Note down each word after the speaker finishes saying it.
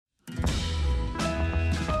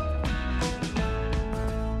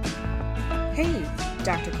Hey,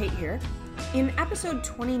 Dr. Kate here. In episode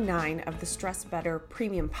 29 of the Stress Better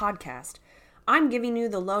Premium Podcast, I'm giving you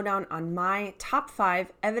the lowdown on my top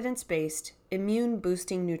 5 evidence-based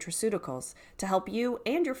immune-boosting nutraceuticals to help you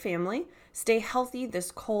and your family stay healthy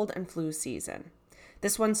this cold and flu season.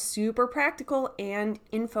 This one's super practical and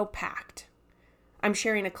info-packed. I'm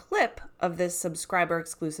sharing a clip of this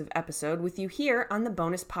subscriber-exclusive episode with you here on the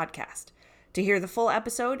bonus podcast. To hear the full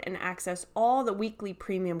episode and access all the weekly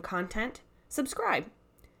premium content, subscribe.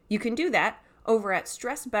 You can do that over at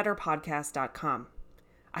stressbetterpodcast.com.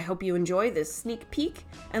 I hope you enjoy this sneak peek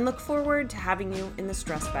and look forward to having you in the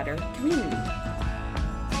Stress Better community.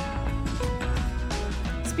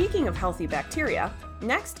 Speaking of healthy bacteria,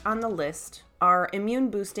 next on the list are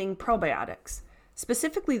immune-boosting probiotics,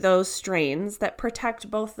 specifically those strains that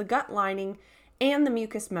protect both the gut lining and the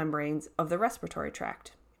mucous membranes of the respiratory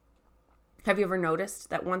tract. Have you ever noticed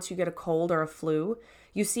that once you get a cold or a flu,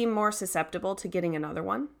 you seem more susceptible to getting another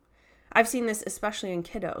one? I've seen this especially in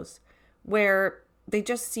kiddos, where they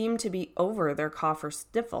just seem to be over their cough or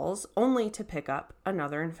sniffles only to pick up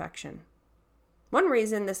another infection. One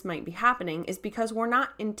reason this might be happening is because we're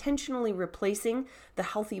not intentionally replacing the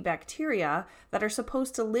healthy bacteria that are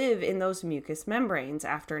supposed to live in those mucous membranes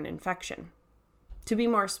after an infection. To be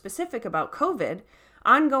more specific about COVID,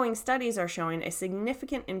 ongoing studies are showing a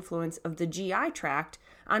significant influence of the GI tract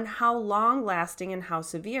on how long-lasting and how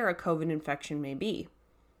severe a COVID infection may be.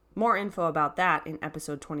 More info about that in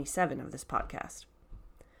episode 27 of this podcast.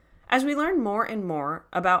 As we learn more and more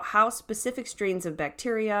about how specific strains of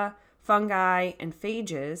bacteria, fungi, and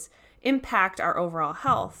phages impact our overall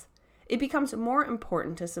health, it becomes more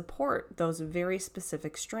important to support those very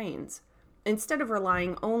specific strains, instead of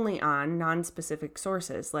relying only on non-specific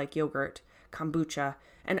sources like yogurt, kombucha,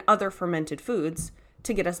 and other fermented foods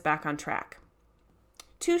to get us back on track.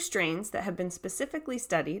 2 strains that have been specifically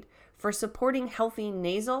studied for supporting healthy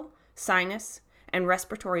nasal, sinus, and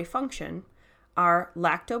respiratory function are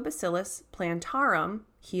Lactobacillus plantarum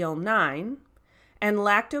Heal 9 and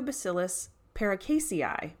Lactobacillus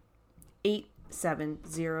paracasei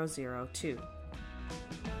 87002.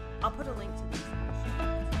 I'll put a link to these.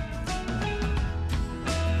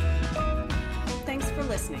 Thanks for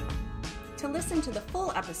listening. To listen to the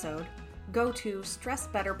full episode, go to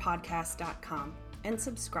stressbetterpodcast.com and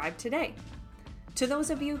subscribe today. To those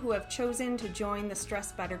of you who have chosen to join the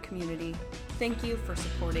Stress Better community, thank you for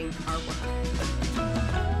supporting our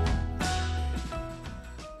work.